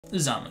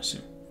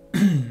Zamasu.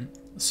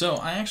 So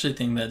I actually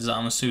think that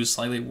Zamasu is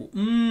slightly...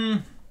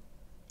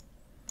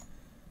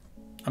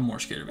 I'm more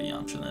scared of a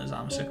Yamcha than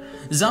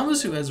Zamasu.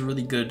 Zamasu has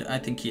really good... I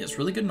think he has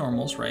really good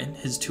normals, right?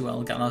 His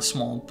 2L got a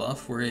small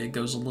buff where it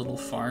goes a little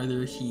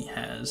farther. He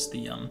has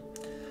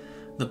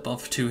the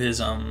buff to his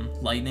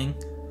lightning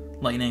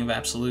of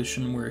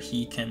absolution, where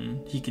he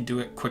can do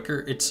it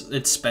quicker.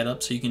 It's sped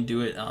up, so you can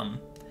do it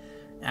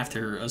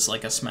after as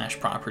like a smash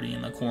property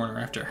in the corner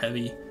after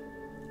heavy.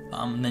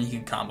 And then you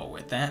can combo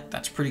with that.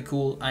 That's pretty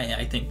cool.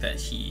 I think that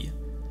he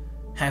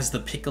has the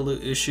Piccolo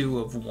issue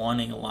of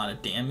wanting a lot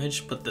of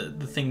damage, but the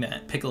thing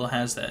that Piccolo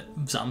has that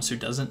Zamasu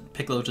doesn't,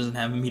 Piccolo doesn't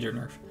have a meter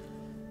nerf.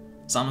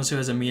 Zamasu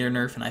has a meter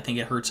nerf, and I think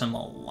it hurts him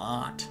a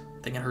lot.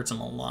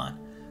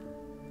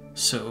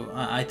 So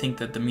I think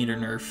that the meter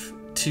nerf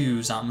to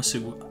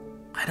Zamasu,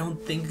 I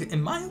don't think,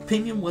 in my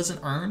opinion,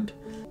 wasn't earned.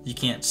 You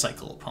can't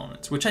cycle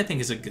opponents, which I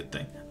think is a good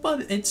thing,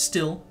 but it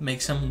still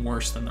makes him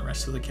worse than the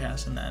rest of the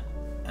cast in that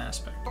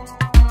aspect.